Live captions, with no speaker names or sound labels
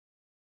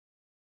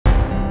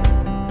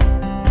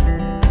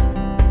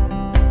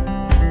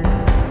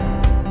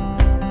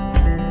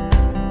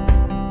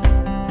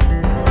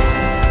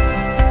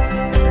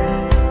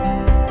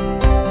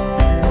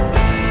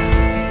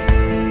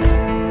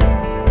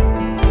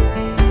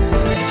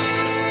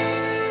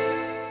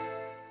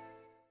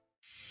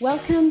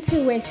Welcome to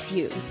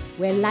Westview,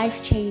 where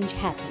life change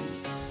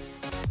happens.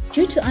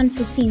 Due to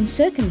unforeseen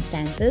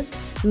circumstances,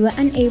 we were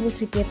unable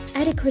to give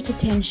adequate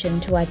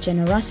attention to our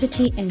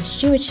generosity and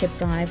stewardship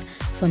drive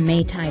for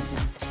May Tithe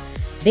Month.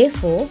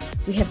 Therefore,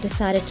 we have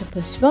decided to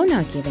postpone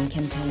our giving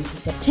campaign to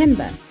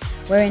September,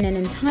 wherein an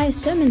entire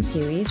sermon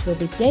series will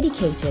be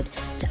dedicated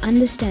to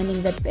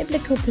understanding the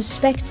biblical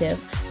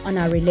perspective on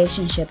our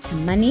relationship to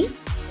money,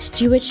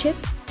 stewardship,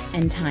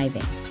 and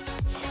tithing.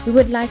 We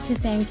would like to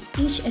thank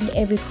each and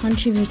every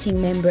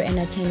contributing member and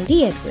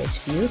attendee at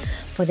Westview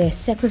for their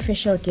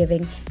sacrificial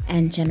giving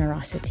and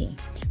generosity.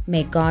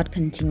 May God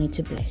continue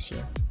to bless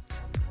you.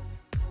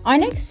 Our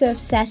next Serve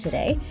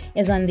Saturday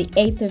is on the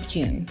 8th of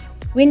June.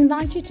 We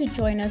invite you to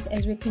join us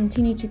as we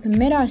continue to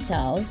commit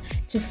ourselves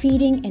to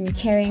feeding and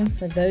caring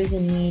for those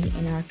in need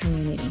in our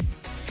community.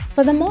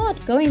 For the more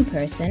outgoing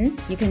person,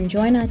 you can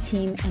join our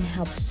team and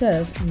help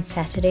serve on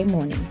Saturday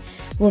morning.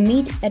 We'll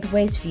meet at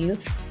Westview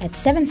at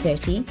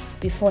 7:30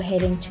 before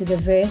heading to the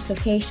various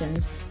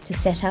locations to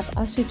set up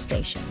our soup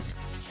stations.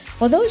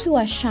 For those who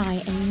are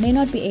shy and may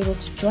not be able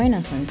to join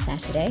us on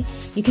Saturday,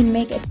 you can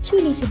make a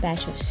 2-liter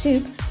batch of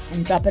soup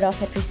and drop it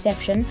off at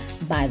reception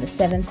by the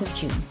 7th of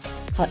June.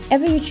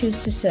 However you choose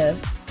to serve,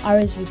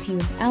 RSVP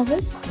with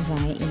Elvis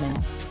via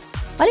email.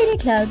 Holiday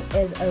Club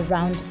is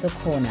around the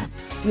corner.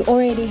 We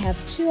already have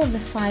 2 of the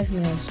 5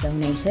 meals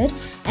donated,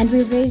 and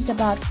we've raised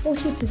about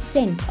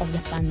 40% of the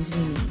funds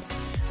we need.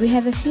 We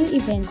have a few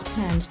events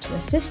planned to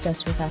assist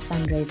us with our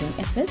fundraising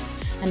efforts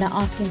and are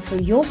asking for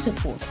your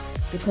support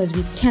because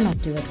we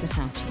cannot do it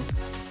without you.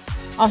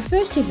 Our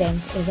first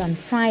event is on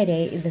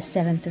Friday, the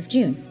 7th of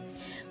June.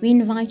 We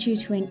invite you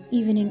to an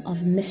evening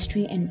of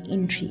mystery and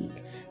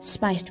intrigue,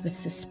 spiced with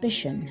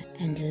suspicion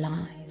and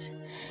lies.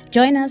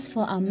 Join us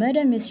for our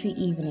murder mystery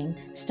evening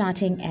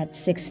starting at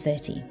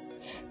 6:30.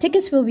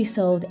 Tickets will be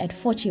sold at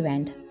 40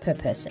 Rand per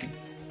person.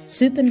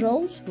 Soup and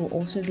rolls will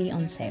also be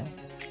on sale.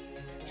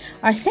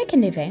 Our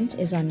second event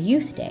is on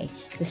Youth Day,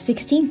 the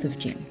 16th of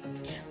June.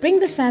 Bring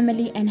the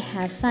family and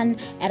have fun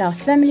at our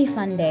Family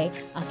Fun Day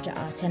after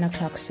our 10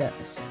 o'clock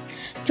service.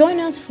 Join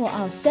us for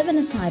our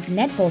 7-a-side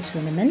netball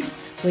tournament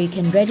where you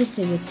can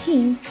register your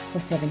team for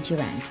 70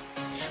 Rand.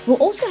 We'll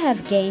also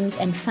have games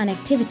and fun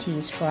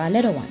activities for our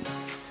little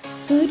ones.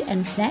 Food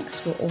and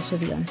snacks will also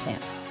be on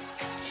sale.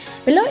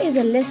 Below is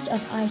a list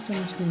of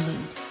items we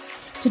need.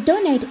 To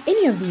donate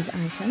any of these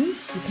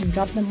items, you can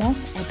drop them off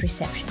at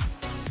reception.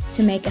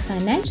 To make a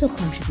financial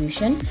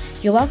contribution,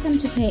 you're welcome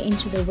to pay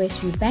into the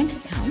Westview bank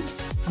account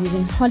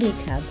using Holly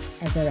Club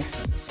as a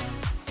reference.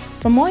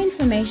 For more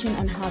information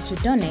on how to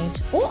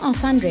donate or our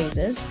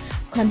fundraisers,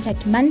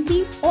 contact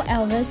Manti or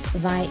Elvis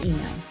via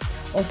email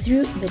or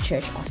through the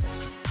church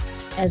office.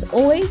 As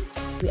always,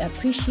 we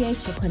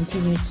appreciate your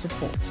continued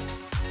support.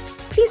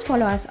 Please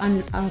follow us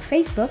on our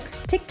Facebook,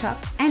 TikTok,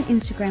 and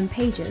Instagram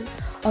pages,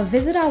 or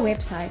visit our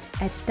website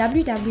at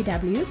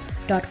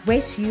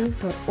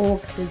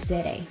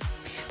www.westview.org.za.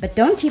 But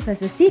don't keep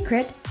us a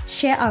secret,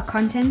 share our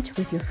content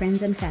with your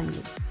friends and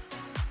family.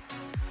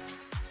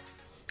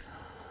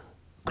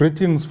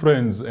 Greetings,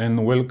 friends,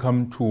 and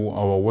welcome to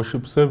our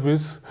worship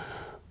service.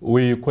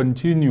 We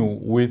continue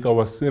with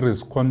our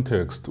series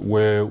Context,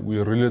 where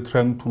we're really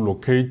trying to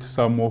locate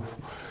some of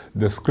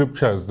the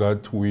scriptures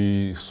that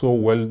we so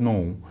well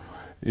know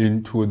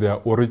into their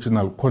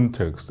original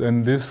context.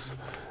 And this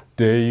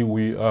day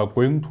we are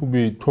going to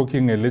be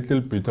talking a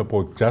little bit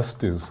about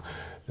justice.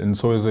 And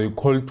so as a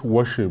call to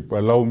worship,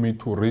 allow me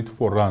to read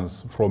for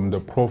us from the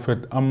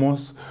prophet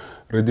Amos,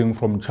 reading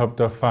from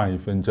chapter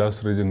 5 and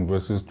just reading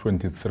verses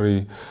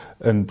 23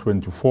 and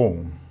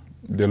 24.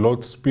 The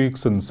Lord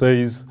speaks and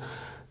says,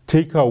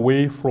 "Take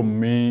away from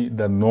me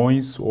the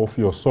noise of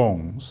your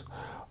songs.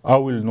 I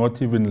will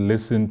not even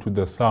listen to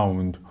the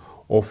sound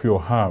of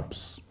your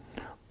harps.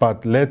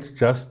 But let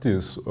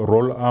justice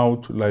roll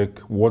out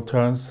like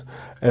waters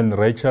and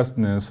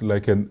righteousness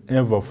like an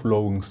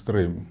ever-flowing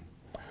stream."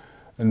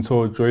 And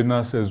so join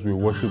us as we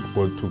worship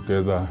God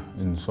together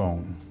in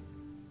song.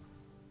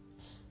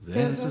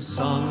 There's a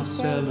song of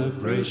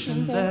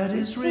celebration that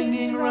is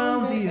ringing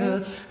round the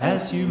earth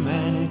as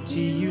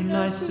humanity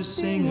unites to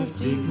sing of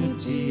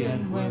dignity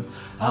and worth.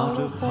 Out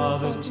of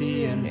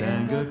poverty and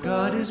anger,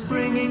 God is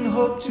bringing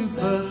hope to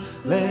birth.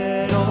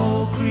 Let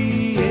all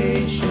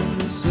creation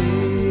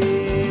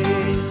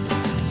sing,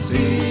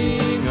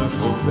 sing of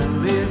hope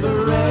and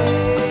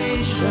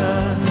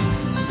liberation,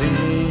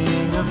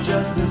 sing of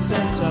justice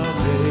and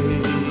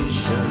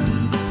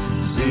salvation,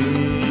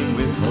 sing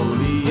with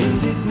holy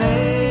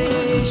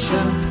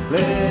indignation.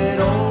 Let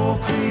all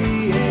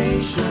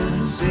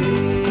creation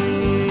sing.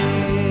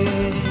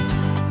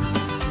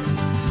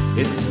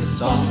 It's a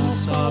song of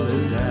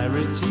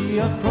solidarity,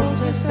 of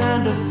protest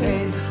and of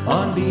pain,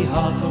 on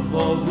behalf of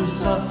all who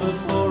suffer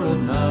for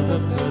another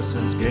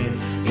person's gain.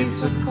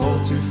 It's a call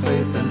to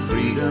faith and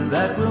freedom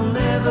that will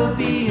never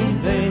be in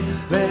vain.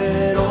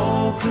 Let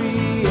all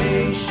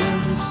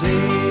creation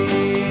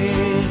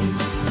sing,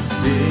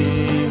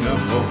 sing of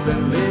hope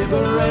and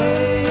liberation,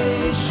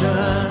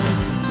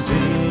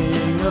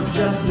 of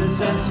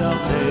justice and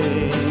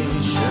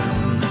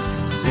salvation,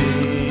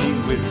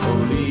 sing with with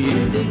holy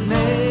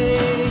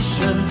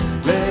indignation,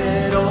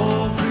 let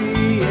all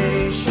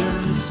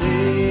creation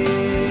sing.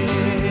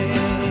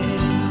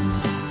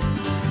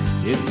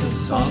 It's a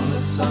song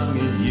that's sung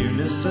in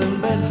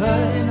unison but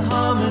heard in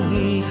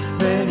harmony,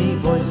 many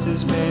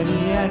voices,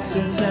 many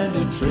accents, and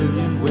a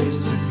trillion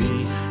ways to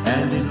be.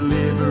 And it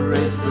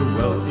liberates the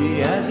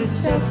wealthy as it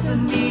sets the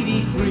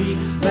needy free.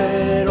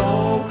 Let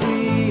all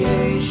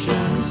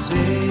creation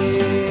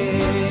sing.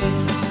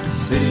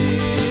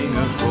 Sing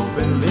of hope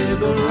and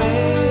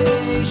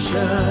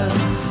liberation.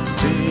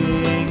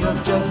 Sing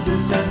of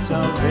justice and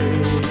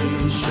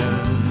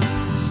salvation.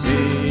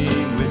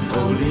 Sing with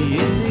holy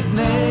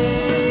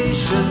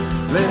indignation.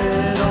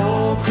 Let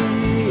all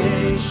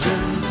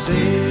creation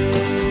sing.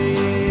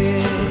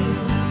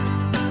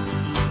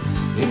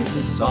 It's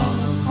a song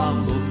of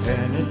humble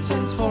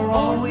penitence for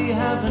all we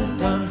haven't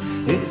done.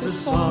 It's a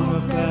song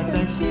of glad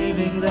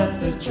thanksgiving that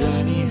the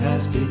journey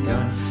has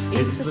begun.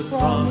 It's the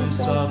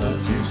promise of a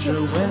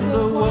future when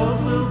the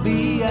world will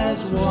be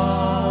as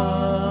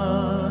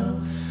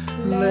one.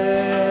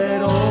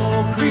 Let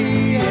all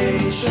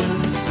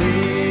creation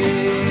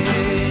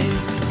sing.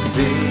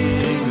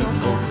 Sing of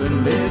hope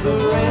and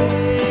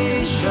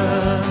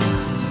liberation.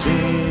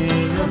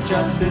 Sing of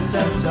justice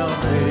and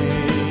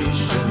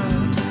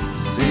salvation.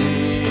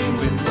 Sing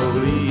with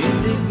holy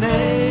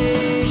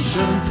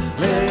indignation.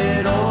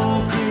 Let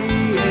all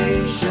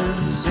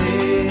creation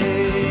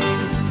sing.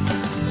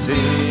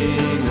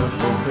 Sing of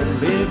hope and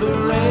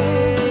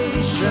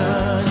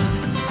liberation.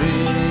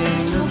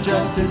 Sing of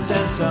justice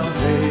and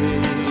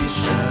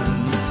salvation.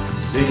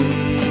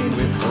 Sing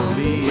with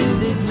holy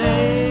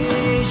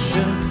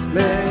indignation.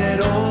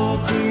 Let all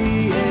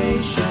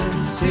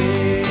creation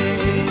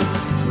sing.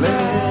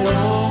 Let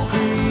all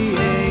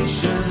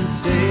creation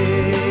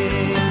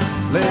sing.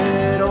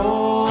 Let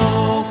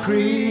all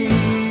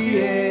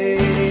creation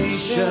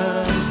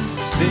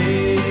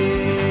sing.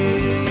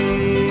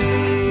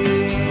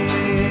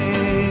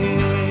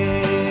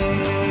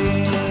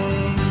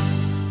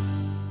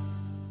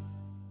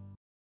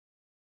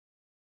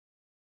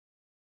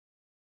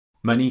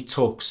 Money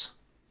talks,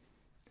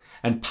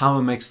 and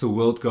power makes the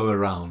world go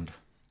around,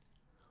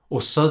 or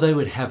so they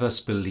would have us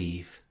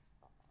believe.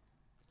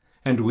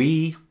 And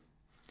we,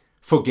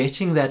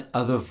 forgetting that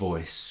other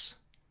voice,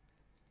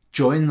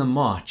 join the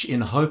march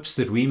in hopes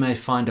that we may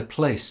find a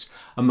place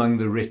among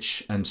the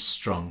rich and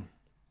strong.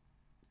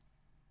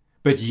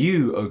 But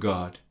you, O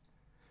God,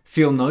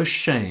 feel no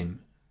shame,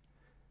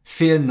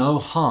 fear no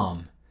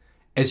harm,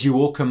 as you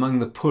walk among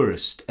the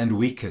poorest and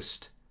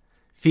weakest,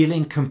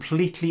 feeling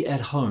completely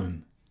at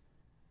home.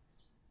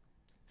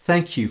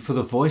 Thank you for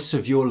the voice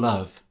of your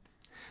love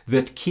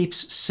that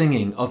keeps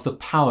singing of the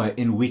power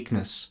in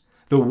weakness,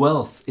 the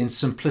wealth in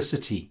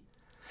simplicity,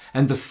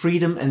 and the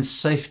freedom and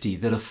safety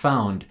that are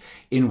found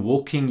in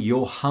walking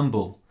your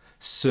humble,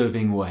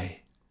 serving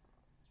way.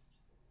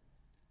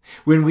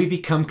 When we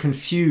become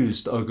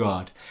confused, O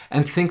God,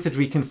 and think that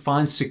we can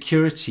find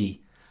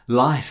security,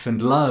 life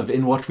and love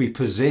in what we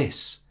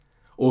possess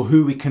or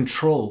who we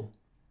control,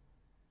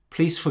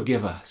 please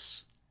forgive us.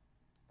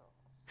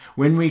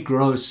 When we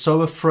grow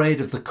so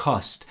afraid of the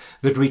cost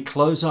that we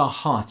close our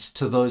hearts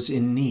to those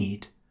in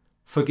need,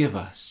 forgive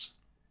us.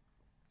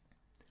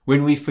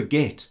 When we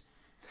forget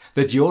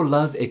that your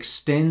love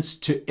extends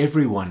to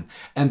everyone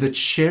and that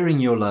sharing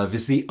your love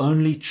is the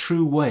only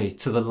true way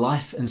to the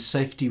life and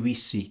safety we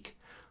seek,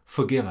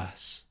 forgive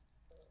us.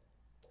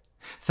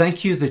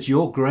 Thank you that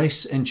your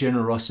grace and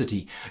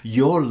generosity,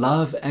 your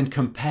love and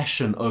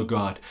compassion, O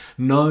God,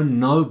 know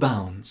no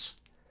bounds,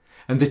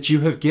 and that you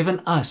have given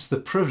us the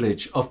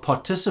privilege of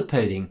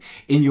participating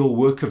in your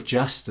work of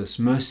justice,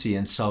 mercy,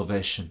 and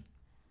salvation.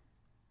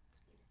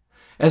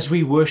 As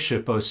we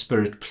worship, O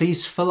Spirit,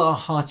 please fill our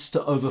hearts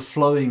to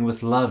overflowing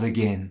with love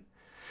again,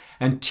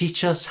 and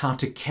teach us how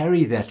to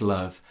carry that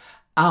love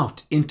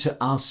out into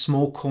our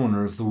small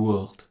corner of the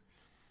world.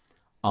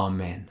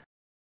 Amen.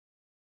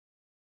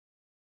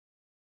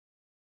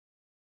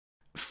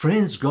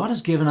 Friends, God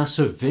has given us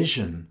a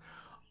vision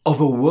of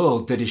a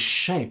world that is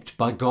shaped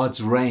by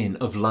God's reign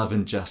of love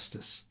and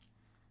justice.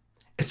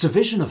 It's a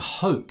vision of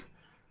hope,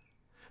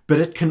 but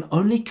it can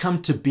only come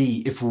to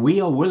be if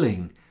we are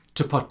willing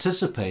to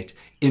participate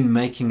in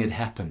making it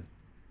happen.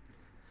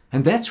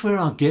 And that's where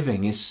our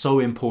giving is so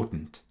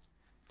important.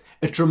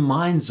 It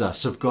reminds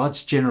us of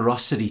God's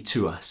generosity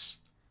to us.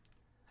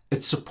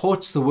 It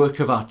supports the work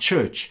of our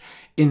church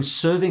in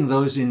serving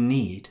those in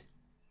need.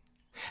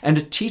 And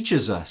it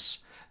teaches us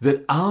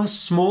that our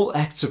small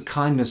acts of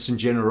kindness and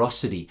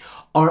generosity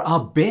are our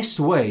best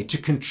way to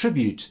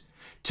contribute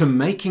to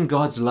making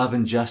God's love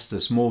and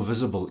justice more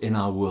visible in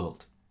our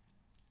world.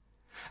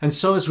 And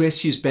so as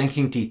Rescue's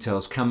banking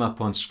details come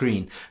up on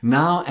screen,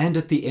 now and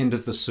at the end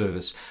of the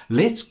service,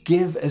 let's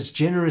give as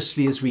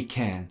generously as we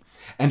can,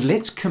 and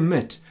let's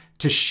commit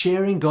to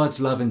sharing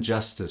God's love and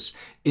justice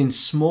in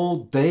small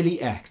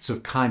daily acts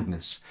of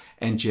kindness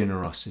and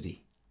generosity.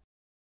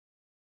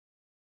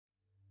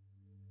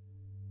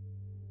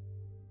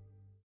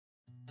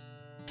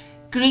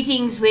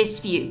 Greetings,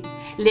 Westview.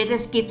 Let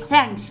us give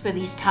thanks for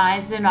these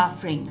tithes and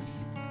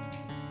offerings.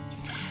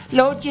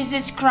 Lord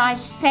Jesus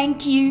Christ,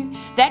 thank you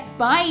that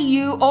by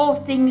you all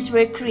things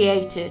were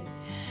created,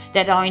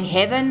 that are in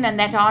heaven and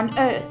that are on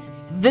earth,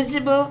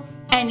 visible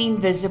and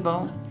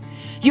invisible.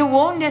 You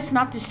warned us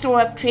not to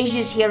store up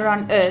treasures here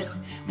on earth,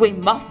 where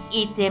moths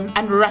eat them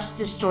and rust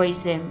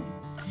destroys them,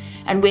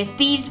 and where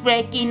thieves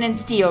break in and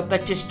steal,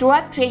 but to store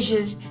up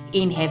treasures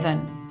in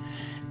heaven.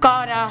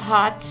 Guard our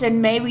hearts, and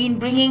may we, in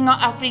bringing our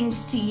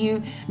offerings to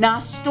you, now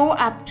store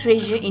up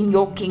treasure in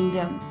your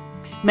kingdom.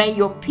 May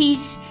your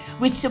peace,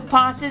 which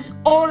surpasses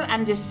all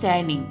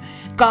understanding,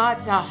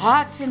 guards our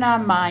hearts and our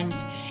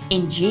minds,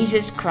 in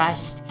Jesus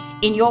Christ,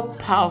 in your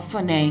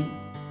powerful name.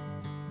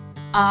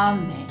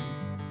 Amen.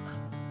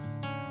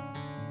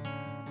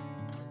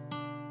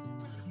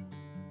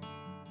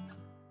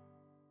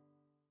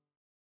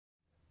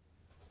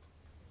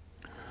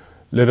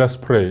 Let us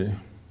pray.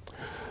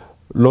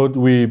 Lord,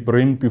 we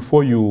bring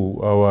before you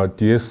our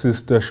dear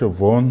sister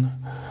Siobhan,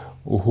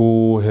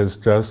 who has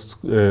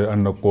just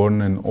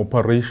undergone an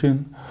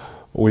operation.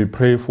 We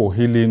pray for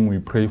healing, we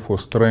pray for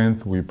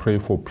strength, we pray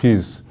for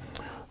peace.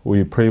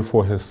 We pray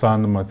for her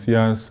son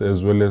Matthias,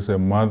 as well as her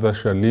mother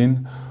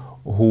Charlene,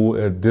 who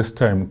at this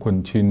time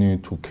continue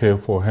to care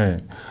for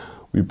her.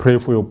 We pray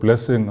for your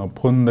blessing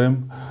upon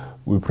them.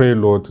 We pray,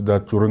 Lord,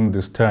 that during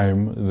this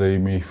time they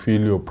may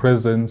feel your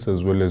presence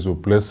as well as your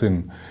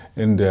blessing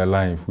in their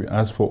life. We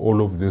ask for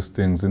all of these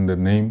things in the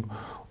name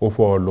of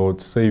our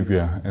Lord,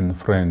 Savior, and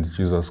friend,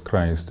 Jesus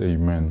Christ.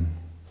 Amen.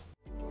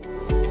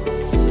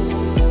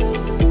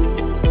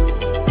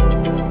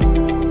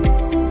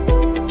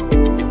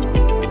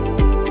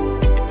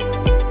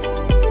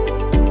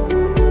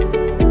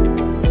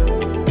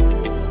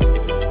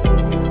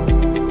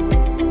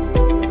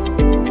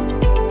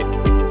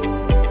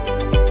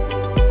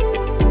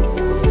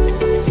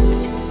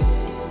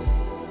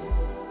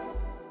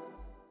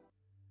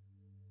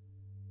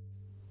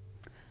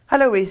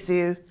 Hello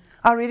Westview.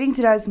 Our reading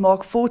today is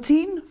Mark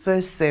 14,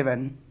 verse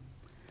 7.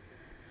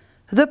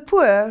 The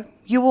poor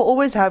you will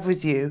always have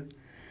with you,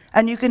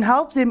 and you can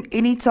help them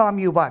any time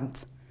you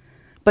want,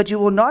 but you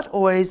will not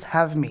always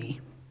have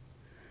me.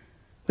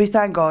 We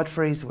thank God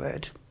for His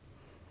word.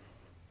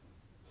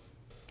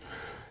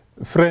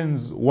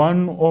 Friends,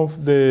 one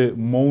of the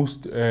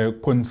most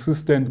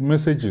consistent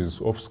messages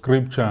of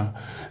Scripture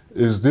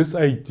is this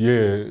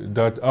idea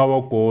that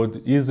our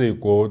God is a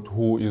God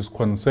who is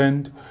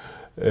concerned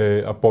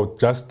about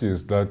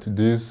justice, that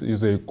this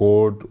is a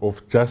God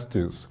of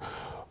justice.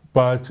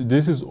 But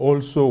this is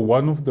also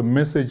one of the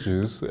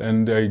messages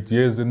and the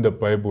ideas in the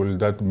Bible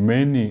that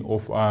many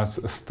of us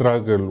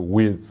struggle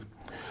with.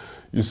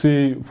 You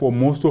see, for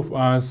most of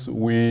us,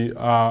 we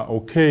are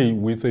okay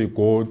with a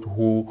God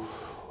who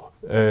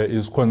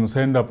is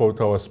concerned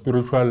about our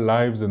spiritual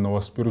lives and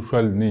our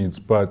spiritual needs,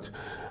 but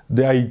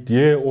the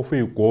idea of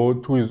a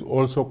God who is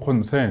also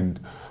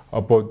concerned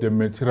about the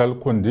material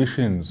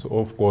conditions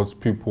of God's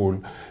people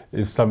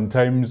is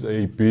sometimes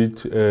a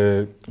bit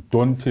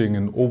daunting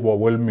and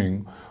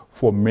overwhelming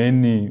for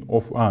many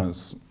of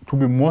us. To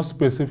be more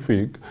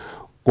specific,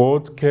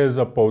 God cares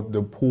about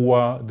the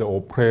poor, the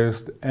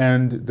oppressed,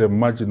 and the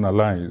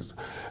marginalized.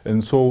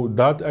 And so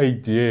that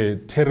idea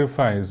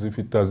terrifies if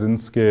it doesn't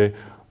scare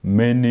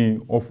many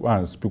of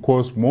us,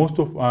 because most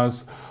of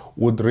us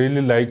would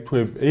really like to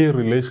have a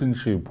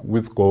relationship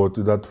with God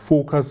that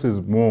focuses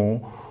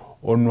more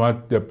on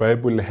what the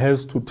Bible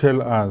has to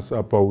tell us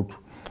about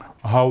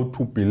how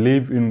to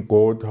believe in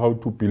God, how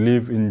to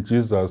believe in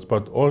Jesus,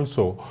 but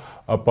also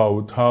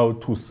about how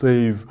to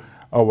save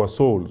our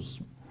souls.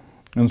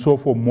 And so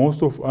for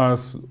most of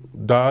us,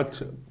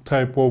 that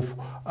type of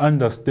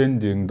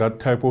understanding, that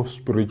type of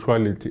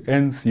spirituality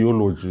and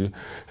theology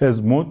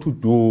has more to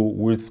do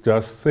with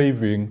just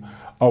saving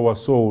our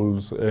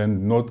souls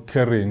and not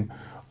caring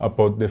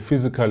about the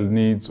physical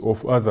needs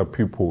of other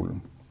people.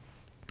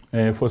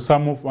 For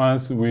some of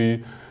us,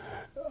 we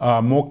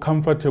are more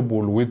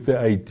comfortable with the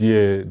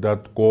idea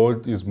that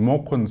God is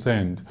more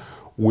concerned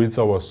with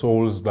our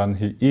souls than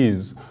He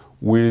is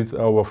with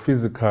our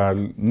physical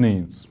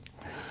needs.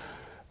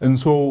 And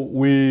so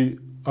we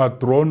are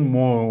drawn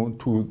more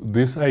to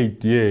this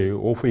idea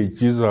of a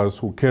Jesus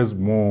who cares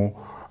more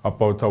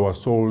about our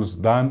souls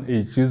than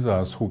a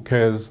Jesus who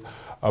cares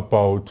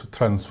about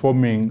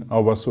transforming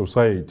our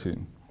society.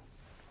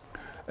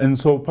 And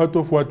so part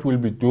of what we'll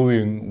be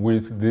doing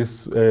with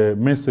this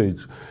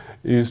message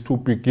is to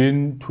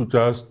begin to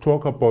just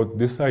talk about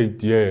this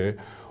idea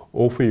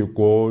of a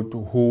God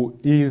who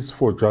is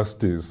for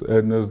justice.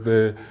 And as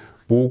the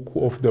book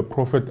of the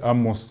prophet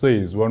Amos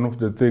says, one of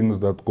the things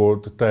that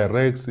God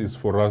directs is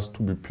for us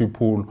to be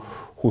people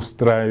who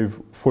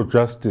strive for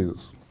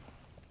justice.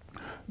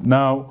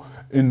 Now,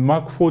 in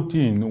Mark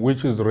 14,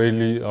 which is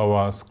really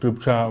our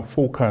scripture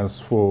focus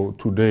for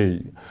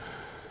today,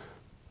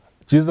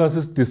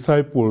 Jesus'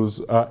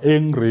 disciples are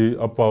angry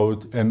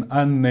about an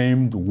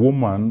unnamed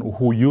woman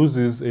who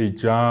uses a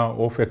jar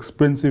of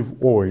expensive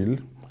oil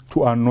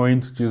to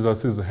anoint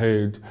Jesus'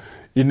 head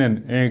in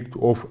an act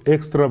of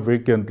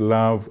extravagant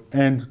love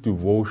and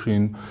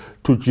devotion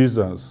to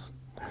Jesus.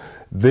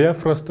 Their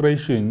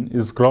frustration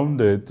is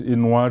grounded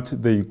in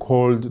what they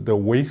called the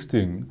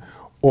wasting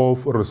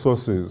of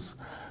resources.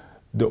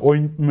 The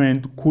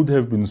ointment could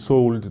have been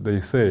sold,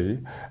 they say,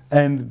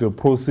 and the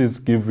proceeds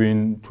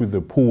given to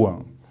the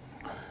poor.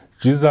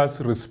 Jesus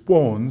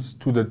responds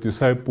to the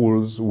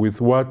disciples with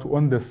what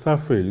on the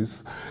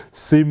surface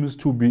seems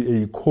to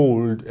be a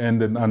cold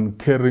and an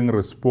uncaring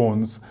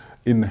response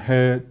in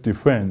her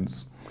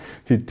defense.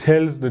 He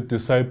tells the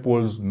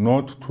disciples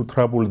not to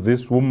trouble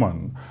this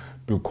woman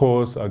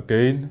because,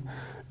 again,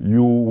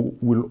 you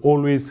will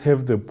always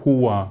have the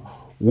poor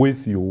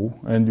with you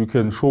and you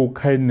can show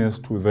kindness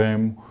to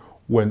them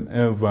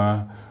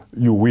whenever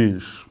you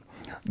wish.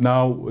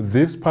 Now,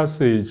 this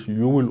passage,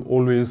 you will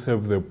always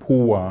have the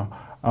poor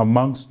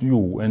amongst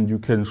you and you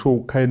can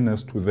show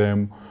kindness to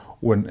them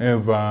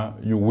whenever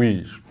you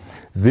wish.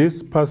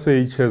 This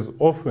passage has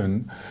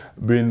often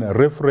been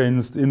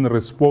referenced in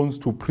response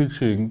to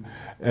preaching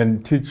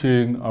and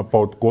teaching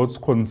about God's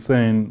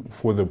concern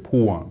for the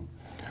poor.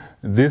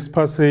 This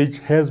passage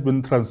has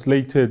been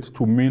translated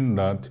to mean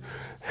that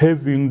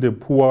having the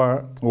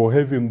poor or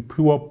having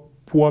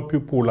poor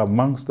people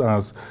amongst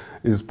us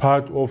is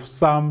part of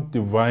some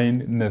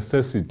divine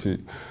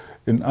necessity.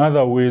 In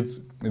other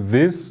words,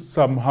 this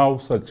somehow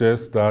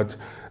suggests that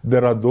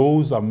there are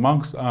those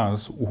amongst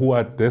us who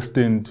are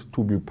destined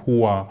to be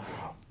poor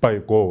by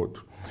God.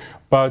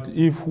 But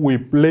if we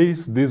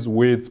place these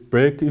words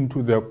back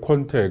into their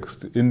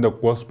context in the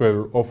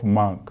Gospel of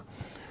Mark,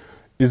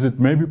 is it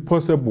maybe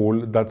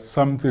possible that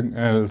something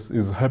else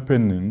is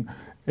happening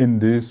in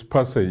this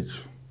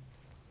passage?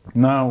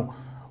 Now,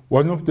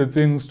 one of the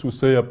things to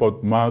say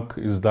about Mark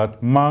is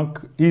that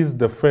Mark is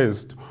the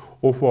first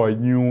of our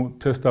New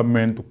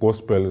Testament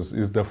Gospels,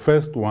 is the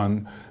first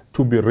one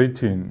to be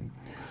written.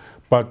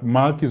 But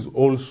Mark is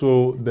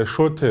also the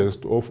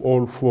shortest of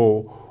all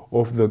four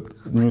of the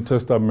New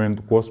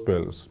Testament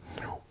Gospels,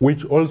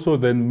 which also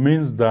then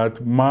means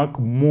that Mark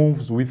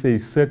moves with a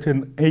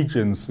certain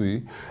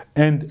agency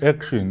and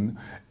action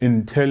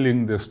in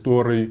telling the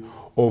story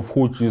of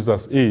who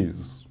Jesus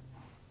is.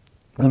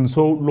 And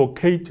so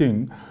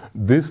locating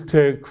this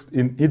text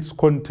in its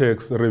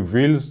context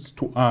reveals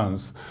to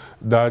us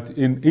that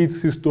in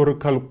its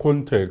historical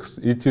context,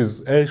 it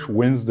is Ash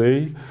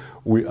Wednesday.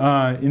 We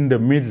are in the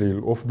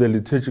middle of the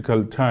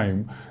liturgical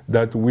time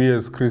that we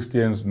as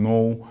Christians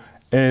know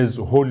as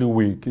Holy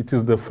Week. It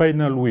is the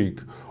final week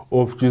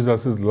of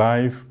Jesus'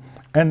 life,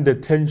 and the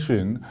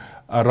tension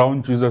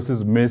around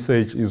Jesus'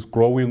 message is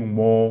growing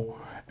more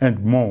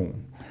and more.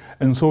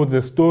 And so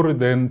the story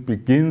then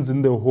begins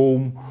in the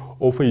home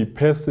of a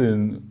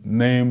person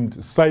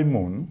named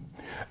Simon,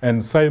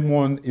 and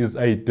Simon is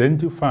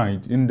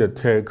identified in the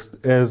text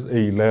as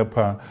a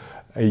leper,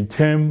 a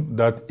term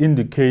that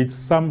indicates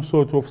some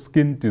sort of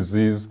skin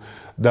disease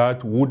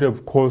that would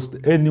have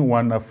caused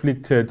anyone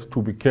afflicted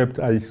to be kept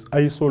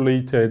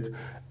isolated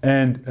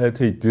and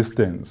at a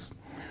distance.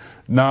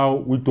 Now,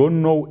 we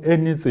don't know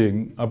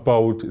anything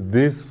about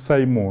this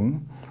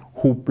Simon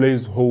who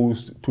plays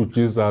host to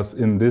Jesus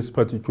in this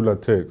particular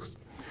text.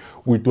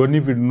 We don't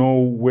even know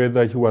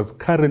whether he was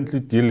currently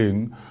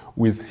dealing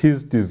with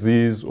his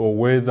disease or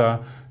whether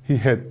he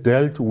had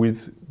dealt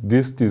with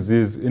this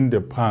disease in the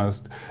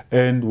past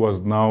and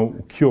was now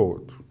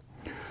cured.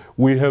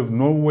 We have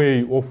no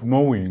way of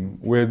knowing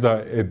whether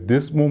at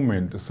this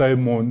moment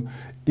Simon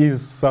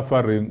is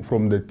suffering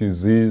from the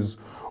disease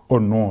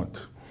or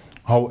not.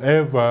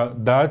 However,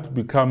 that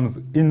becomes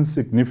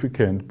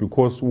insignificant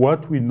because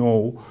what we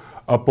know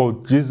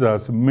about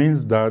Jesus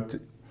means that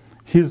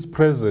his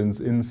presence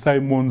in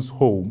Simon's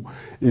home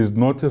is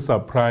not a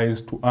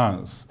surprise to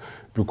us,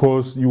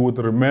 because you would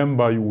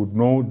remember, you would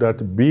know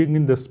that being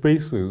in the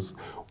spaces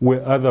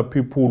where other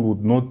people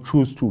would not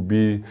choose to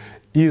be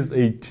is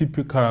a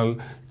typical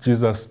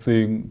Jesus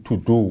thing to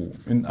do.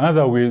 In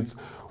other words,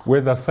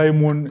 whether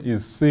Simon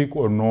is sick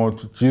or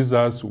not,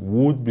 Jesus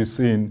would be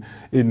seen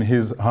in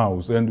his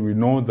house. And we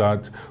know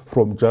that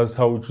from just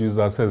how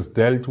Jesus has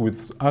dealt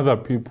with other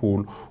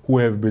people who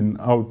have been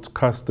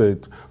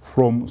outcasted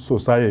from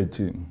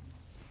society.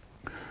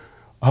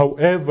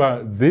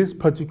 However, this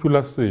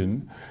particular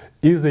scene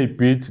is a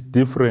bit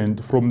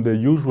different from the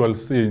usual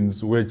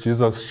scenes where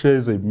Jesus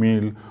shares a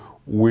meal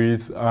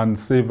with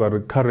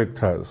unsavory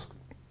characters.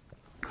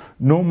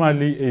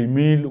 Normally, a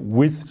meal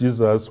with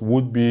Jesus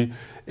would be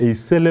a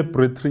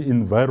celebratory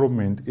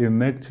environment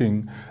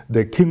enacting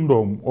the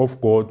kingdom of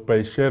God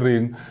by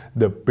sharing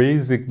the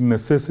basic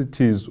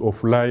necessities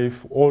of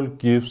life, all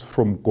gifts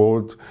from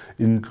God,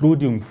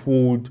 including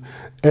food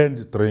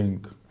and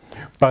drink.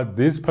 But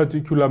this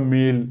particular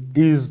meal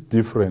is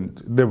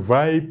different. The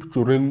vibe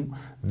during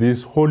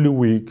this Holy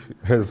Week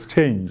has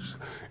changed.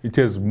 It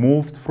has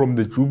moved from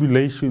the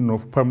jubilation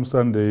of Palm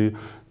Sunday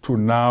to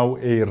now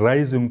a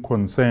rising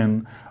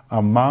concern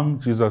among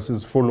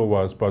Jesus'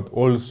 followers, but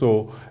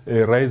also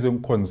a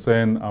rising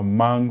concern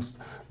amongst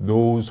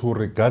those who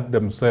regard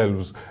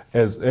themselves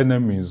as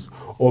enemies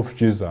of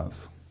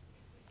Jesus.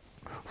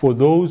 For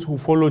those who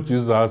follow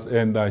Jesus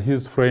and are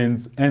his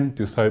friends and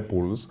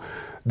disciples,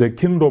 The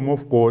kingdom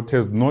of God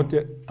has not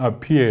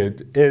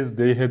appeared as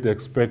they had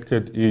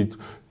expected it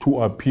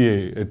to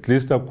appear, at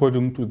least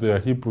according to their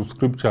Hebrew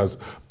scriptures,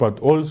 but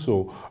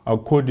also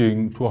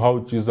according to how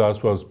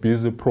Jesus was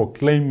busy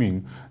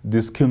proclaiming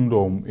this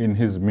kingdom in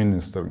his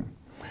ministry.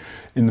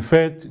 In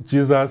fact,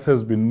 Jesus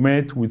has been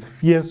met with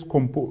fierce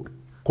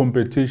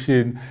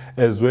competition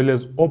as well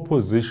as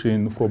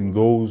opposition from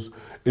those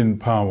in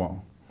power.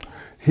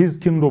 His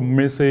kingdom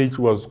message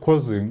was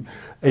causing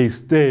a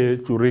stir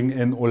during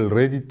an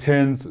already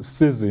tense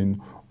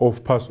season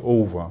of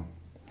Passover.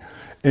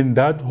 In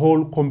that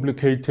whole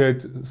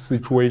complicated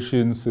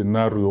situation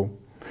scenario,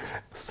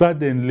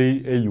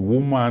 suddenly a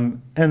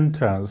woman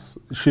enters.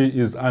 She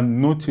is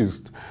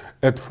unnoticed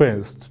at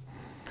first.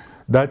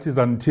 That is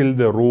until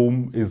the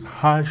room is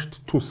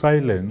hushed to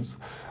silence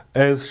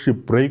as she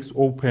breaks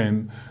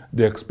open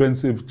the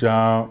expensive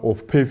jar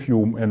of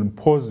perfume and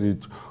pours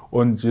it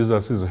on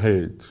Jesus'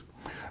 head.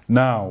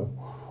 Now,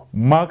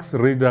 Mark's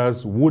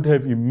readers would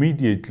have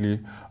immediately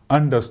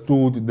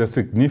understood the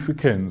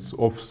significance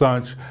of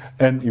such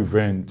an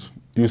event.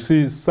 You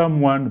see,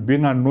 someone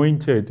being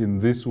anointed in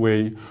this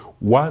way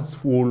was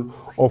full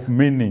of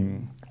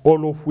meaning,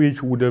 all of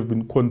which would have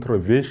been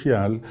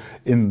controversial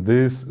in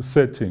this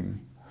setting.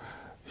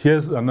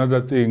 Here's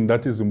another thing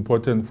that is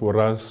important for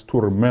us to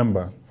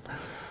remember.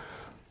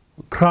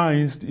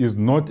 Christ is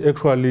not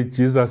actually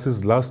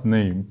Jesus' last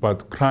name,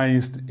 but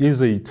Christ is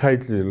a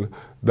title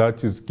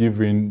that is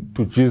given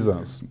to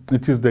Jesus.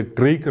 It is the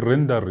Greek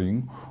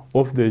rendering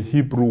of the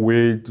Hebrew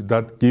word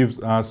that gives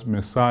us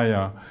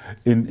Messiah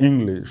in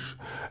English.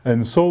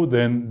 And so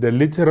then the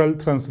literal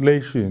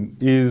translation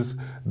is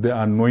the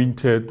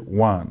Anointed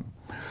One.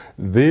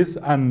 This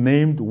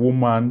unnamed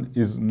woman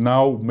is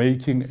now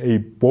making a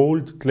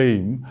bold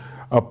claim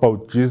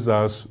about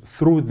Jesus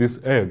through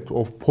this act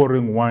of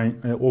pouring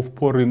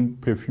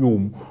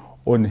perfume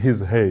on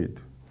his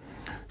head.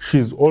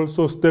 She's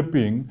also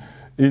stepping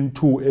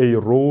into a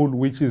role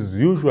which is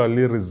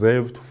usually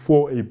reserved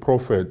for a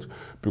prophet,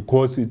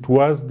 because it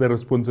was the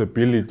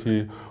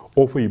responsibility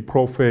of a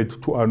prophet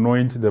to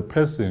anoint the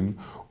person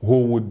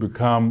who would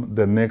become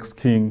the next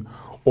king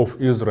of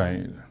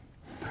Israel.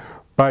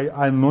 By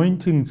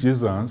anointing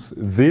Jesus,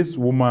 this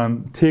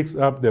woman takes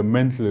up the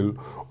mantle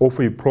of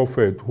a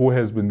prophet who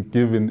has been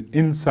given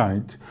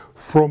insight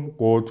from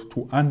God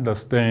to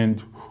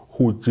understand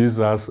who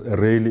Jesus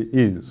really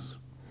is.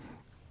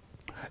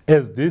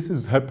 As this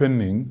is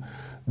happening,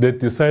 the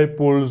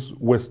disciples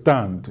were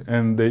stunned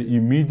and they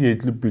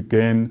immediately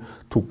began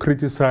to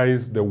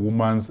criticize the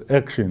woman's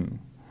action.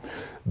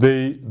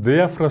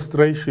 Their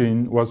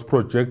frustration was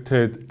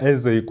projected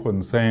as a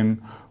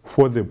concern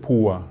for the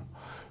poor.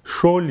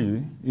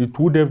 Surely it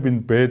would have been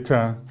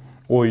better,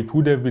 or it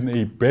would have been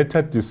a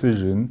better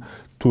decision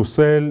to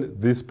sell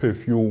this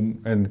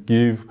perfume and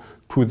give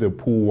to the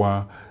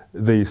poor,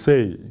 they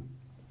say.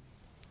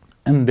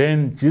 And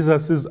then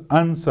Jesus'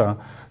 answer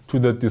to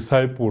the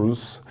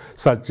disciples'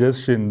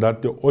 suggestion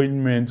that the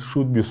ointment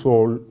should be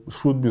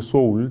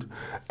sold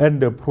and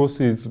the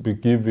proceeds be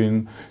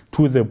given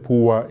to the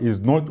poor is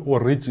not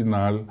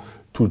original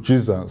to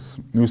Jesus.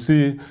 You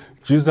see,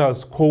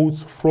 Jesus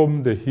quotes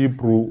from the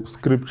Hebrew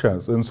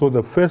scriptures, and so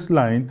the first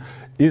line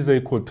is a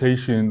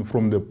quotation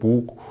from the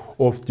book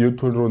of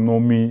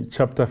Deuteronomy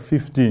chapter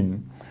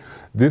 15.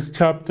 This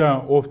chapter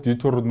of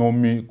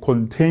Deuteronomy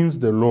contains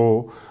the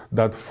law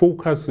that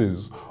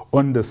focuses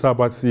on the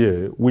Sabbath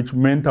year, which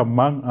meant,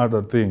 among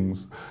other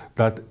things,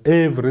 that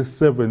every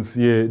seventh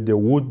year there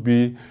would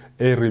be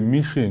a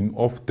remission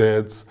of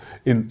debts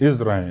in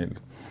Israel.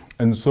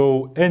 And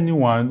so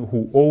anyone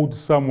who owed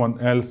someone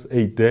else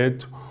a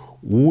debt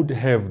would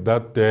have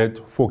that debt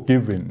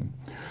forgiven.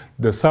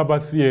 The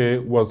Sabbath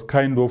year was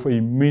kind of a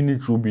mini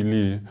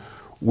jubilee,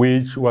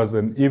 which was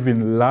an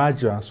even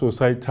larger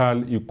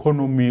societal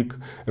economic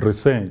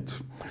reset,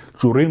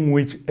 during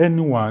which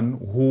anyone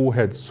who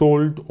had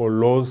sold or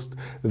lost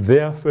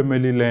their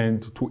family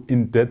land to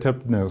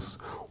indebtedness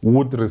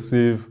would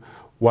receive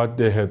what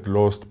they had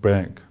lost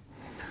back.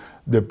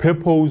 The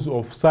purpose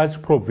of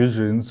such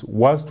provisions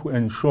was to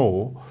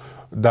ensure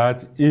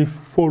that, if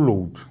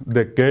followed,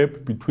 the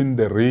gap between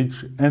the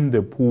rich and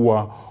the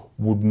poor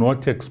would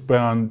not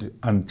expand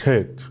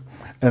unchecked,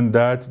 and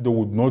that there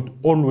would not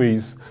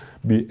always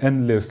be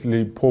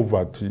endlessly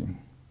poverty.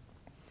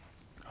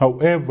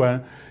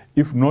 However,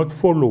 if not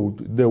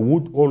followed, there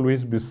would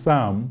always be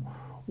some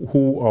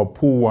who are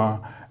poor,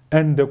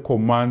 and the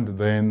command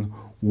then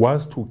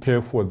was to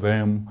care for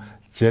them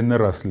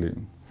generously.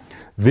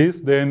 This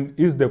then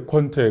is the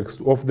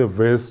context of the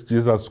verse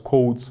Jesus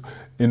quotes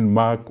in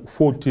Mark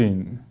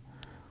 14.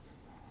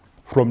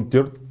 From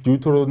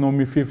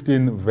Deuteronomy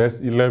 15, verse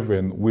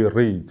 11, we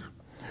read,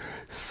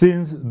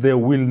 "Since there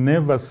will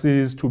never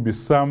cease to be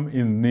some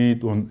in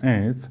need on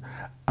earth,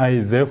 I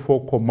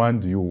therefore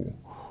command you,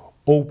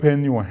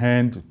 open your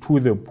hand to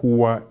the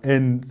poor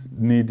and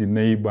needy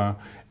neighbor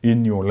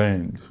in your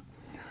land."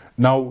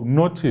 Now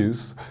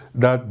notice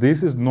that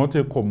this is not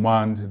a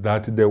command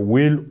that there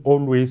will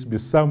always be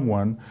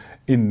someone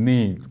in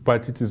need,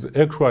 but it is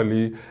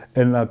actually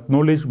an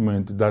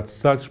acknowledgement that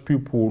such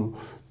people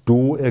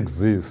do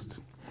exist.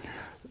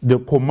 The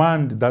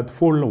command that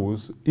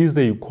follows is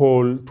a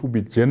call to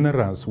be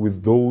generous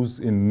with those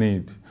in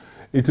need.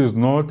 It is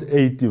not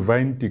a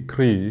divine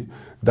decree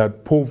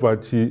that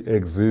poverty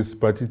exists,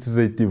 but it is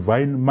a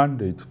divine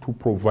mandate to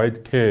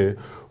provide care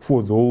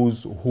for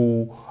those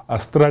who are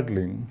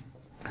struggling.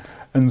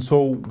 And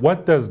so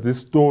what does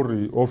this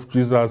story of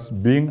Jesus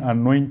being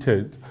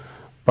anointed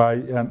by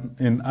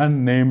an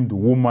unnamed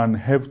woman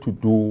have to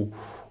do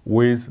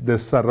with the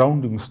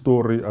surrounding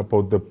story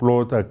about the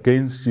plot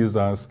against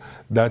Jesus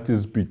that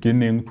is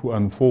beginning to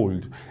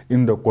unfold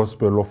in the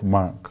Gospel of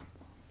Mark?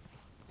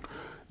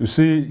 You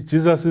see,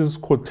 Jesus'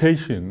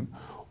 quotation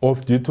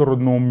of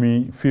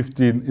Deuteronomy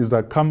 15 is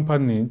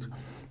accompanied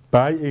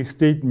by a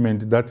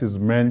statement that is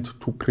meant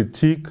to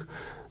critique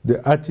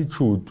the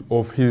attitude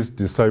of his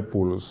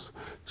disciples.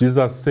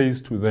 Jesus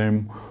says to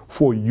them,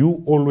 "For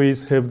you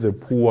always have the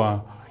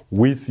poor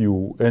with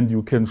you, and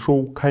you can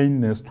show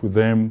kindness to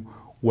them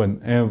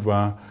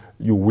whenever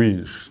you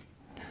wish."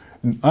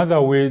 In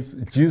other words,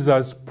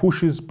 Jesus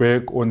pushes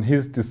back on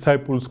his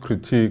disciples'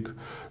 critique,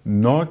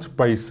 not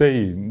by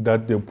saying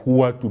that the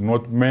poor do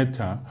not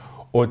matter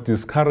or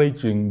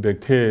discouraging the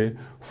care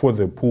for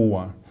the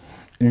poor.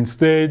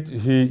 Instead,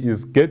 he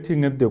is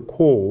getting at the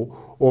core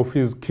of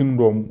his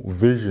kingdom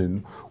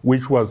vision,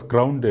 which was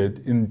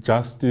grounded in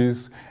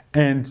justice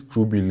and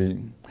jubilee.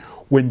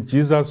 When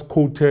Jesus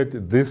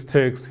quoted this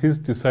text, his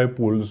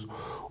disciples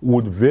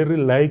would very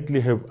likely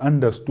have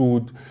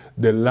understood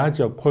the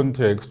larger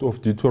context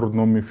of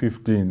Deuteronomy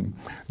 15,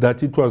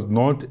 that it was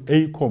not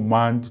a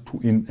command to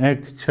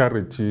enact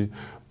charity,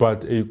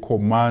 but a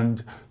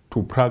command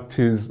to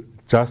practice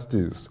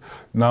justice.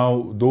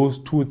 Now, those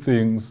two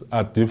things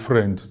are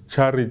different,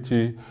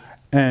 charity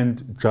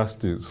and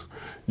justice.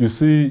 You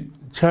see,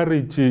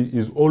 charity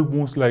is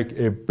almost like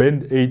a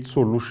band-aid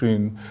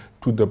solution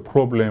to the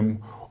problem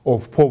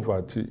of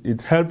poverty.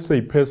 It helps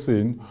a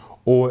person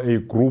or a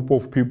group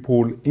of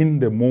people in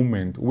the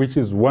moment, which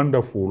is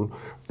wonderful,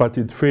 but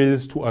it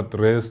fails to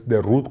address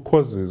the root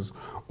causes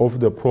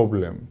of the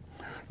problem.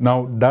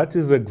 Now, that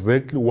is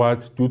exactly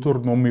what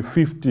Deuteronomy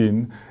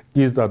 15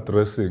 is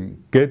addressing,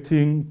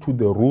 getting to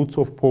the roots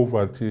of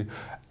poverty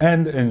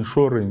and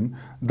ensuring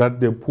that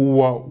the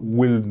poor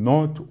will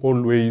not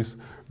always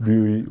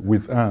be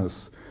with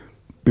us,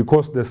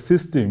 because the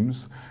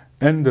systems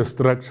and the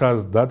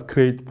structures that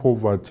create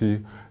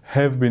poverty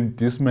have been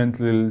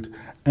dismantled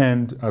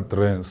and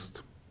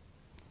addressed.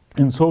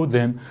 And so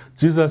then,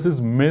 Jesus'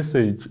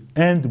 message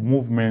and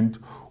movement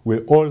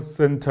were all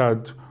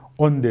centered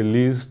on the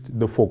least,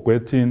 the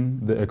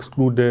forgotten, the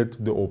excluded,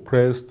 the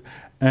oppressed,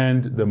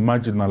 and the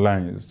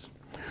marginalized.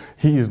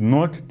 He is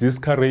not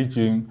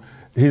discouraging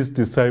his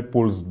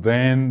disciples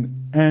then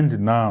and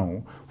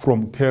now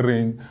from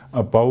caring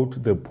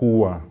about the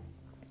poor.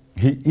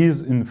 He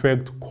is in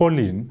fact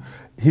calling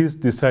his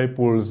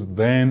disciples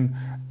then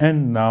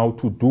and now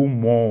to do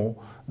more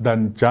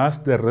than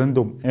just the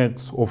random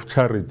acts of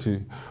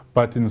charity,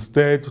 but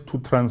instead to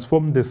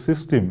transform the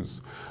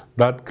systems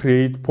that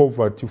create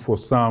poverty for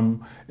some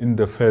in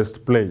the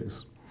first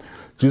place.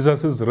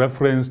 Jesus'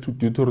 reference to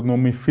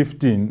Deuteronomy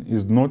 15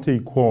 is not a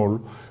call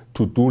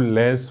to do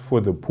less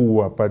for the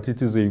poor, but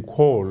it is a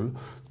call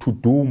to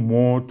do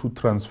more to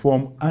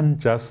transform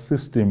unjust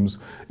systems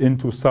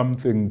into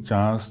something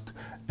just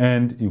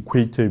and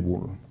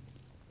equitable.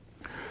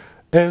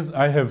 As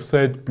I have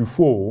said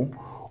before,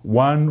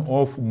 one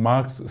of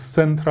Mark's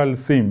central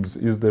themes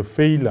is the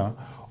failure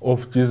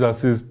of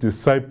Jesus'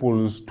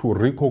 disciples to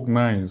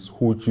recognize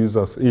who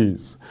Jesus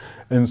is.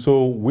 And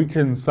so we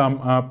can sum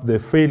up the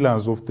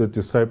failures of the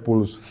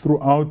disciples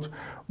throughout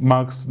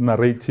Mark's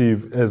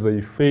narrative as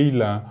a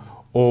failure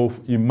of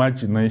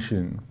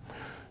imagination.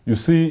 You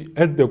see,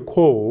 at the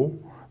core,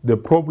 the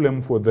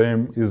problem for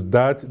them is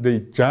that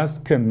they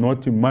just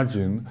cannot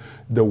imagine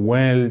the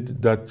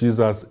world that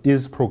Jesus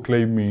is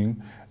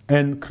proclaiming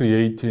and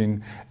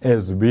creating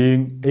as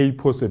being a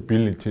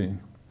possibility.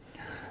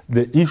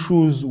 The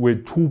issues were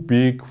too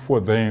big for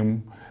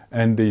them,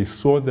 and they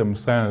saw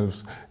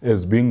themselves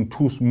as being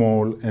too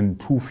small and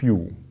too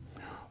few.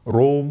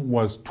 Rome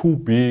was too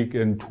big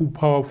and too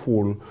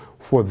powerful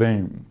for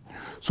them.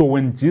 So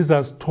when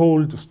Jesus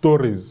told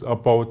stories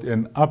about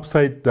an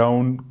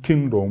upside-down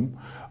kingdom,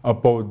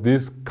 about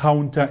this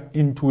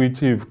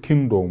counterintuitive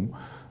kingdom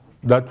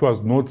that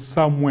was not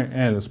somewhere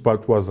else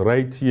but was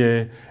right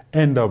here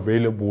and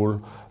available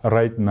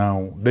right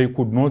now, they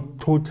could not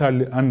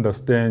totally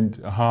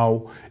understand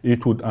how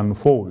it would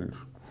unfold.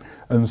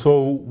 And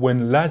so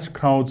when large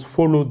crowds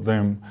followed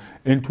them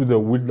into the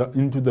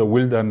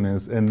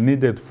wilderness and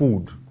needed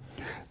food,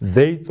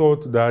 they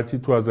thought that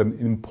it was an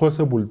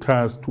impossible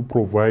task to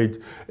provide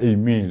a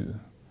meal.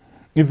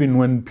 Even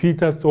when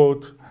Peter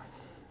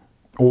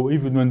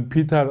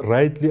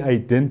rightly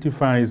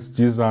identifies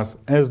Jesus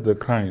as the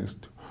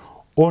Christ,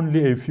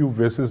 only a few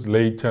verses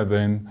later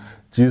then,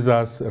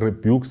 Jesus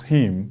rebukes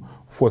him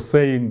for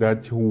saying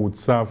that he would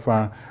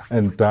suffer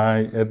and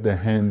die at the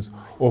hands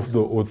of the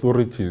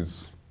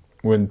authorities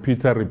when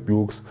Peter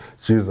rebukes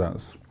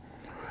Jesus.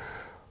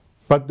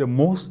 But the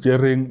most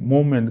jarring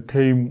moment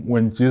came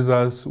when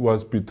Jesus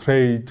was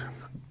betrayed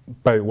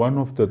by one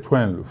of the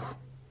 12,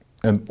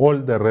 and all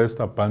the rest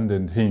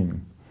abandoned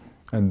him.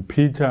 And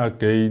Peter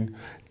again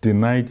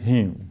denied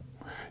him.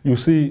 You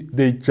see,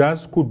 they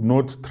just could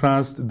not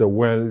trust the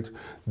world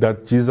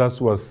that Jesus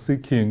was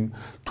seeking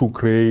to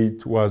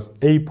create was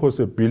a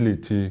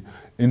possibility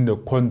in the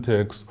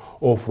context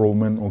of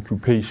Roman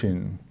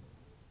occupation.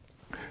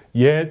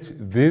 Yet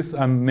this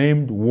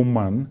unnamed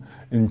woman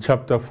in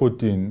chapter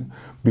 14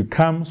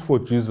 becomes for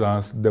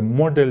Jesus the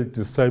model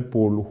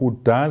disciple who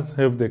does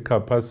have the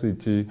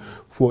capacity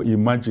for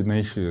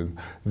imagination.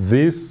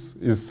 This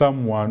is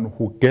someone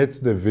who gets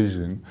the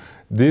vision.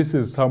 This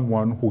is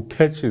someone who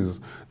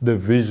catches the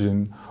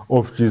vision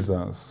of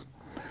Jesus.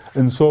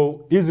 And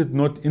so is it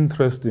not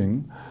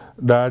interesting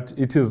that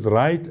it is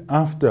right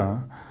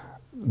after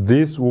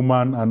this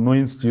woman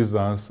anoints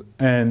Jesus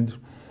and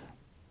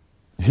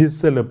his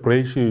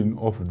celebration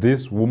of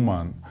this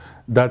woman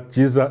that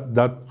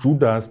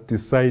Judas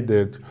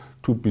decided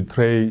to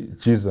betray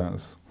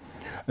Jesus.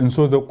 And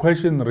so the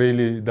question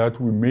really that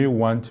we may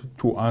want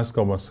to ask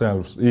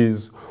ourselves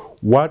is,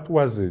 what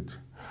was it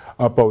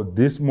about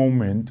this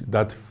moment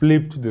that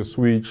flipped the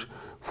switch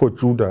for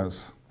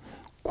Judas?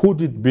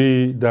 Could it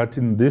be that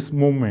in this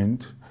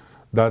moment,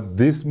 that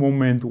this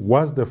moment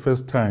was the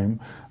first time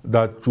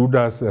that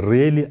Judas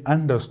really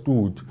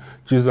understood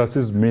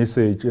Jesus'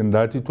 message and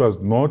that it was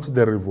not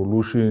the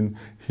revolution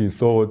he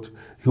thought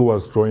he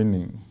was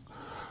joining?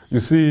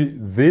 You see,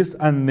 this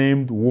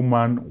unnamed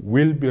woman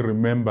will be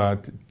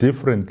remembered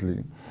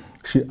differently.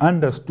 She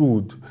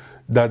understood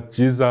that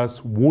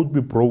Jesus would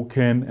be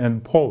broken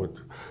and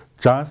poured,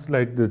 just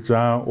like the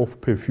jar of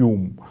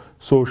perfume.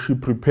 So she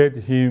prepared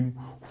him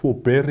for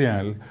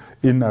burial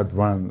in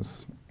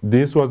advance.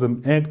 This was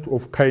an act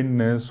of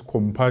kindness,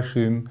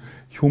 compassion,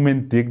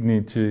 human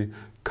dignity,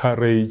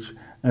 courage,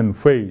 and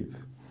faith.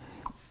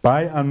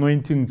 By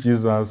anointing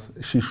Jesus,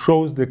 she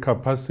shows the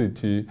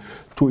capacity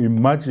to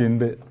imagine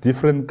the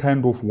different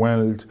kind of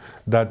world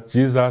that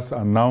Jesus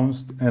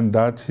announced, and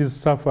that his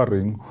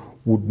suffering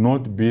would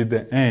not be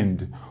the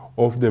end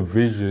of the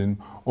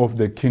vision of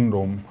the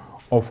kingdom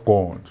of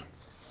God.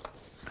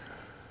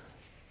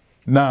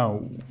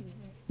 Now,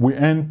 we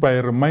end by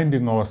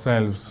reminding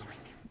ourselves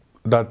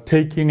that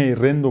taking a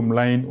random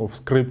line of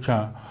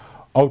scripture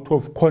out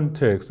of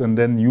context and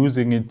then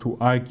using it to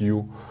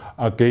argue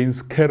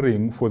against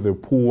caring for the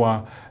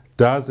poor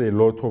does a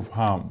lot of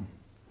harm.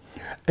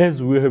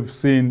 As we have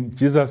seen,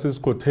 Jesus'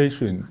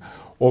 quotation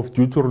of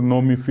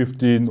Deuteronomy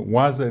 15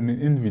 was an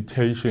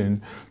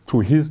invitation to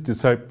his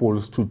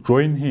disciples to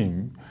join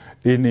him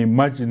in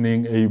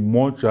imagining a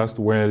more just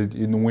world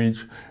in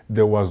which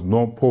there was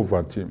no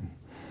poverty,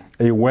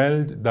 a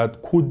world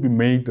that could be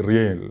made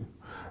real,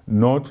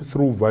 not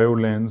through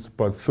violence,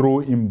 but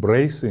through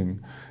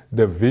embracing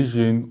the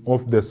vision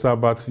of the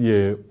Sabbath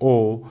year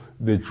or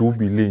the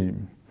Jubilee.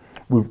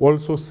 We've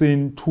also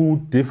seen two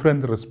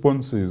different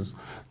responses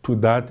to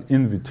that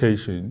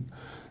invitation.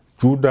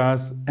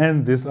 Judas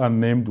and this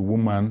unnamed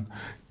woman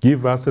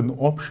give us an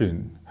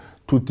option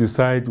to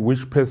decide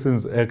which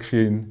person's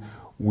action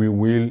we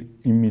will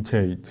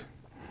imitate.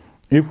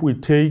 If we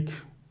take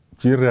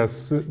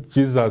Jesus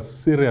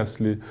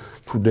seriously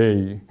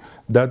today,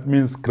 that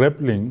means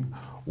grappling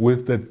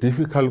with the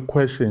difficult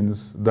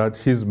questions that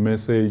his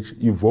message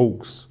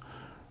evokes.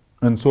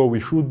 And so we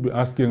should be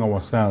asking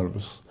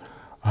ourselves,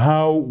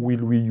 how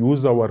will we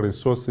use our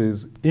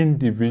resources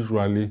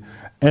individually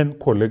and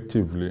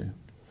collectively?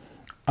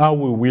 Are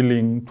we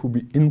willing to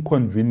be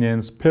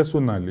inconvenienced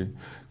personally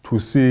to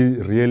see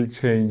real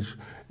change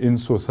in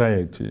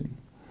society?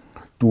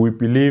 Do we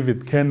believe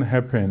it can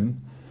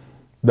happen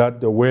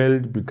that the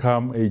world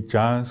become a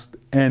just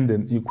and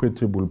an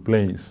equitable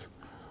place?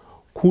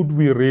 Could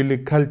we really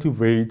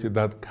cultivate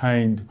that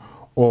kind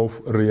of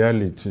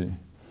reality?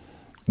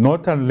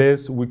 Not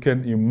unless we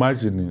can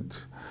imagine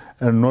it,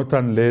 and not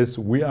unless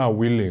we are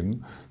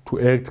willing to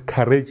act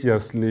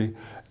courageously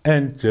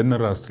and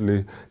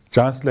generously,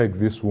 just like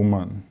this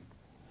woman.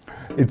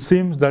 It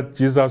seems that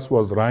Jesus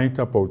was right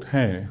about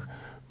her,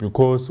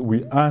 because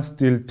we are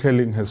still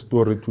telling her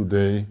story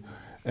today,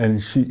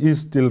 and she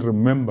is still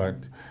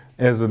remembered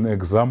as an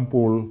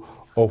example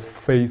of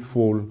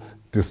faithful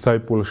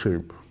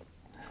discipleship.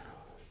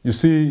 You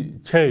see,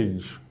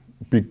 change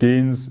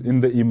begins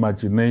in the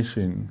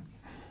imagination,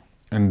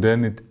 and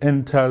then it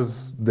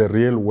enters the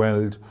real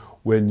world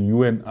when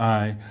you and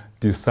I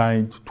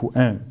decide to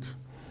act.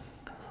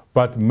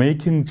 But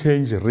making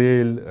change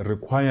real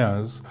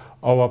requires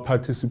our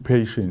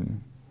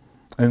participation.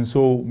 And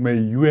so may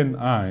you and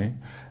I,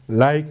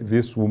 like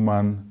this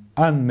woman,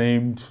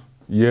 unnamed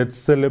yet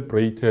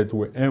celebrated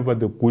wherever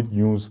the good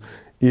news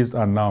is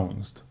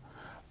announced,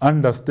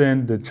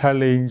 understand the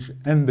challenge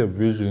and the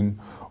vision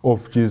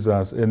of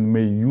Jesus, and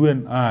may you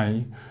and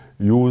I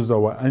use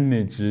our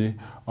energy,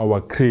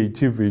 our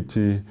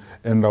creativity,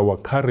 and our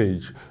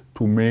courage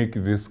to make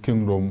this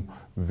kingdom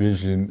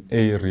vision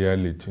a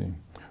reality.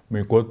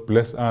 May God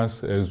bless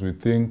us as we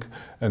think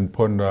and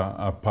ponder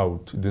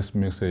about this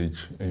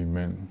message.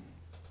 Amen.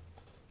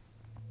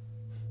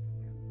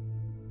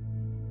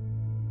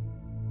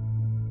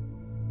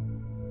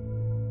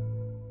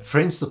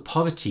 Friends, the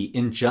poverty,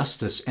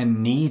 injustice,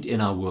 and need in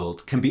our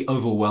world can be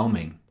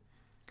overwhelming,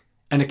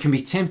 and it can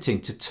be tempting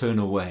to turn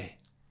away.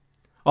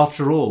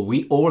 After all,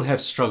 we all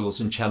have struggles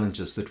and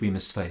challenges that we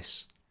must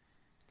face.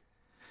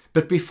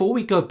 But before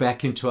we go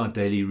back into our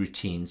daily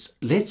routines,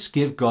 let's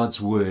give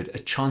God's Word a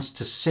chance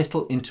to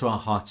settle into our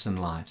hearts and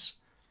lives.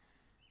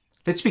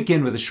 Let's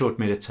begin with a short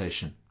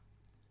meditation.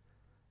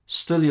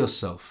 Still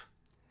yourself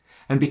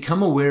and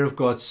become aware of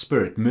God's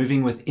Spirit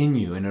moving within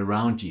you and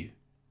around you.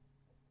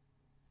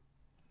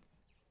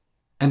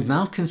 And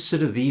now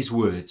consider these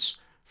words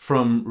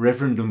from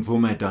Reverend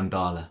Mvume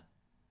Dandala.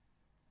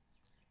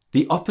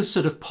 The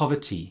opposite of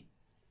poverty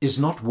is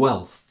not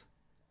wealth,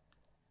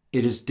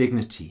 it is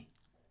dignity.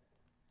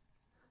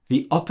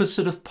 The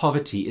opposite of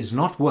poverty is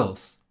not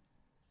wealth,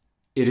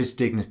 it is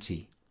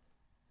dignity.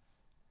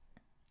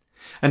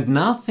 And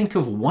now think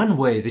of one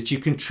way that you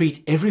can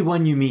treat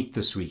everyone you meet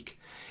this week,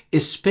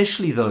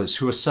 especially those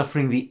who are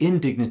suffering the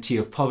indignity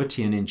of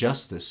poverty and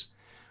injustice,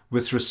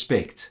 with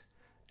respect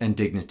and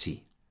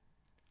dignity.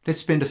 Let's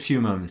spend a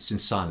few moments in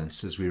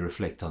silence as we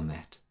reflect on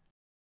that.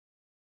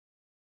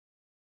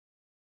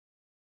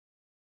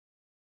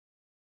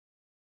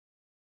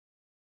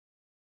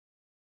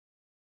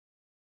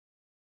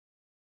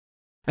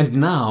 And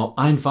now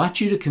I invite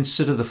you to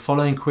consider the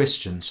following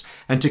questions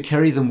and to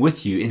carry them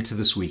with you into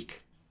this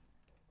week.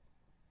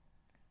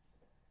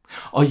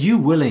 Are you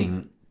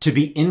willing to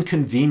be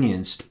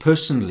inconvenienced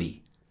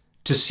personally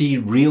to see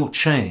real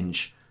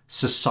change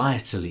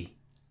societally?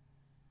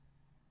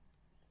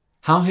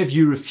 How have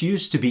you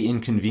refused to be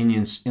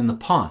inconvenienced in the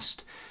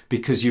past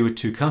because you were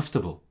too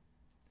comfortable?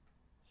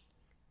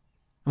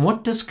 And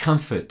what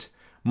discomfort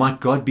might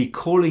God be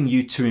calling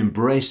you to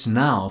embrace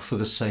now for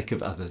the sake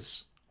of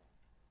others?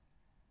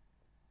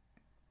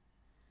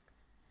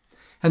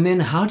 And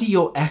then how do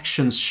your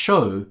actions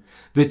show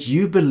that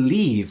you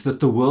believe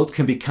that the world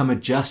can become a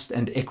just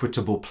and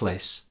equitable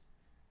place?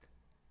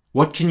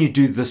 What can you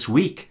do this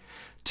week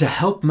to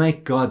help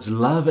make God's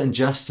love and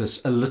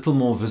justice a little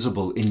more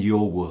visible in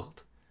your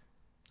world?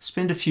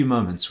 Spend a few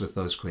moments with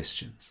those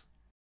questions.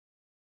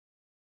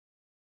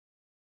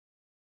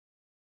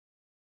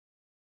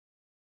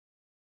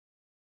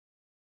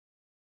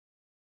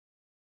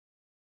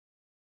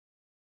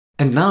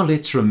 And now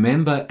let's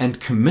remember and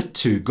commit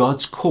to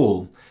God's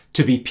call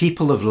to be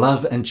people of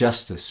love and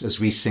justice as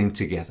we sing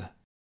together.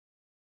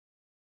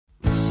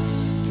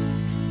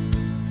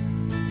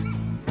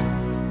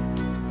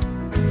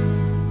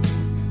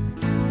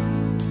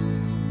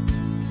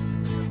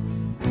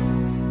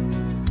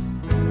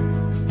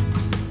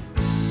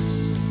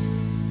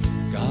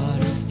 God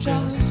of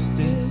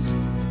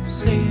justice,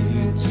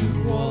 Savior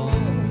to all,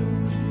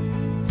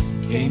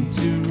 came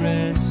to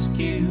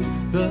rescue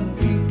the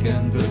weak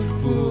and the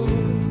poor,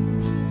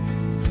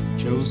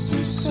 chose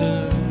to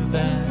serve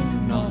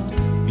and not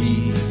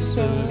be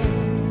served.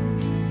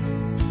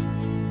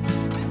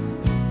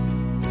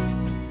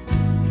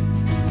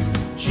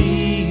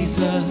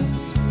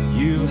 Jesus,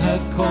 you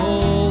have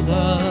called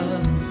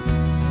us.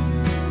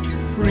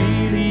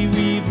 Freely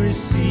we've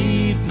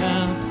received,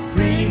 now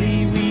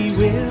freely we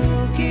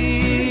will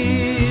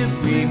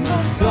give. We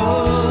must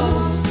go,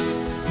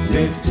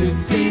 live to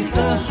feed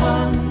the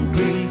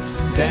hungry,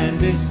 stand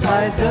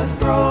beside the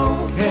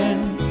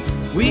broken.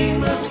 We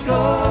must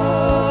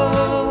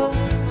go,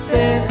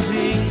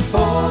 stepping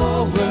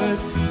forward,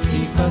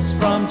 keep us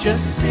from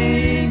just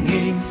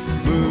singing,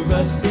 move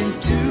us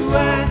into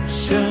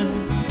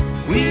action.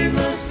 We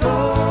must go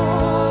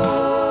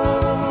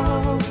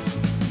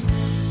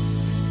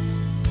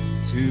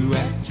to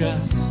act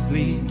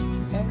justly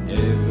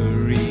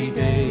every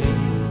day,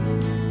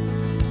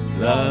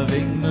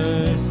 loving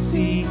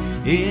mercy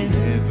in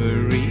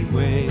every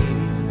way,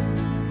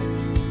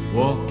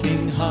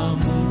 walking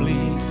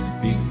humbly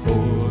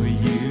before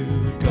you,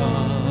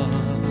 God.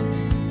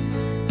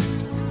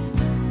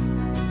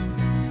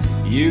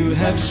 You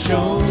have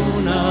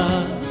shown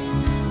us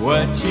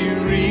what you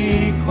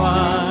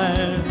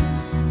require.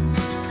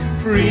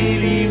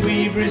 Freely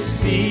we've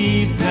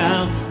received,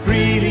 now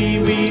freely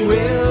we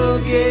will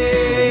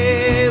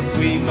give.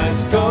 We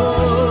must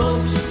go,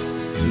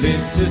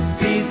 live to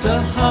feed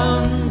the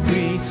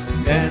hungry,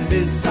 stand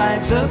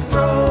beside the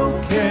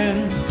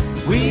broken.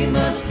 We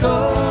must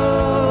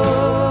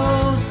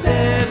go,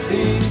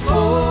 stepping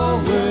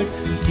forward,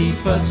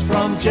 keep us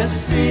from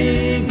just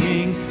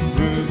singing,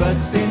 move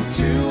us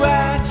into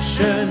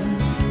action.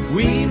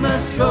 We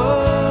must go,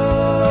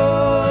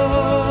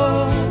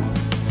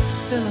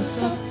 fill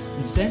us up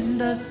and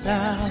send us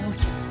out,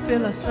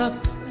 fill us up,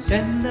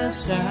 send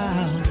us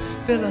out,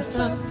 fill us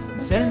up and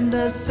send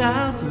us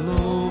out,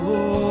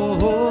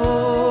 Lord.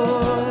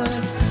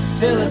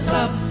 Fill us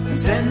up and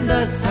send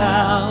us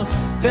out,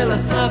 fill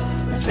us up,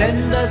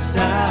 send us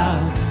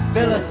out,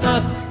 fill us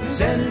up,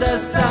 send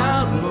us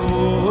out,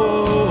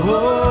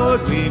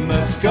 Lord. We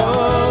must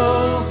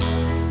go,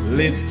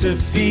 Live to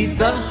feed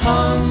the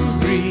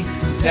hungry,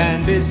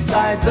 stand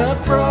beside the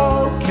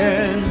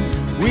broken.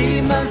 We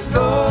must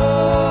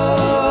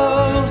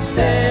go,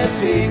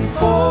 stepping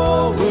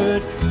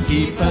forward.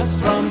 Keep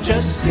us from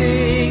just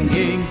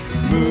singing,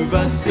 move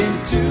us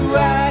into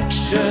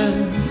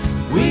action.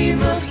 We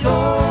must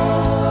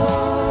go.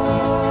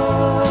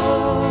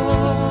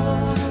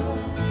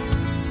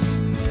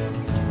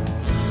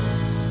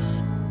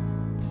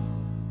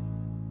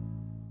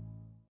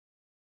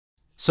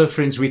 So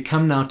friends, we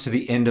come now to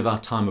the end of our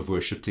time of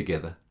worship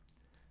together.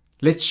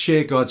 Let's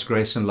share God's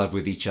grace and love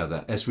with each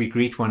other as we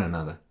greet one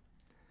another.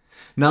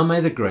 Now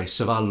may the grace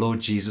of our Lord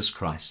Jesus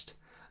Christ,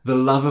 the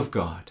love of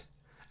God,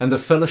 and the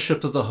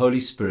fellowship of the Holy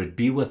Spirit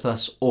be with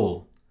us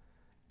all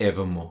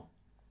evermore.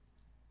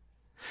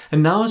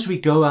 And now as we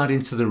go out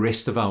into the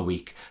rest of our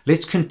week,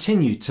 let's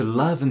continue to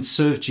love and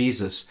serve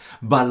Jesus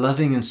by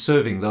loving and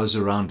serving those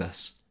around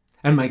us.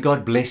 And may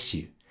God bless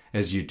you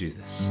as you do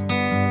this.